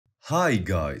Hi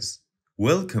guys,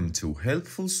 welcome to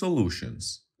Helpful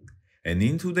Solutions, and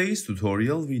in today's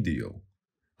tutorial video,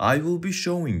 I will be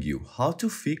showing you how to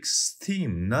fix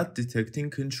Steam not detecting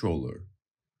controller.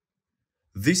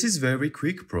 This is very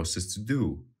quick process to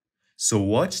do, so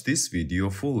watch this video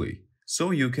fully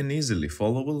so you can easily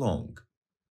follow along.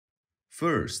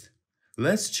 First,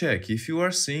 let's check if you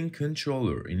are seeing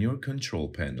controller in your control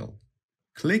panel.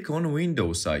 Click on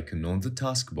Windows icon on the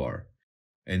taskbar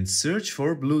and search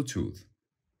for Bluetooth.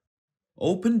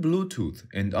 Open Bluetooth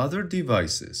and other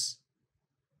devices.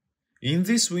 In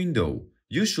this window,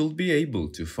 you should be able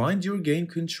to find your game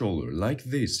controller like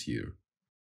this here.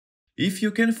 If you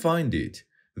can find it,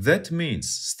 that means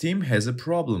Steam has a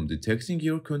problem detecting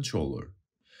your controller.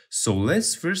 So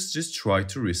let's first just try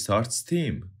to restart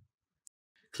Steam.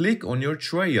 Click on your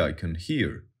tray icon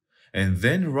here, and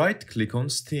then right-click on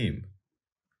Steam.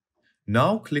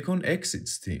 Now click on Exit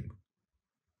Steam.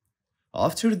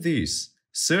 After this,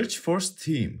 search for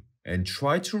Steam and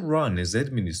try to run as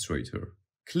administrator.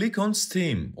 Click on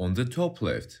Steam on the top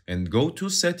left and go to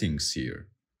Settings here.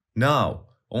 Now,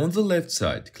 on the left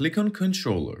side, click on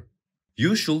Controller.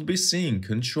 You should be seeing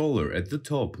Controller at the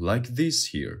top like this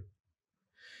here.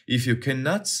 If you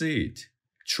cannot see it,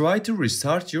 try to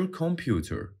restart your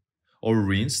computer or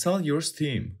reinstall your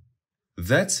Steam.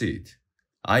 That's it.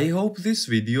 I hope this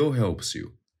video helps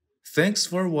you. Thanks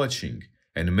for watching,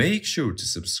 and make sure to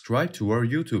subscribe to our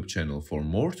YouTube channel for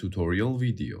more tutorial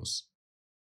videos.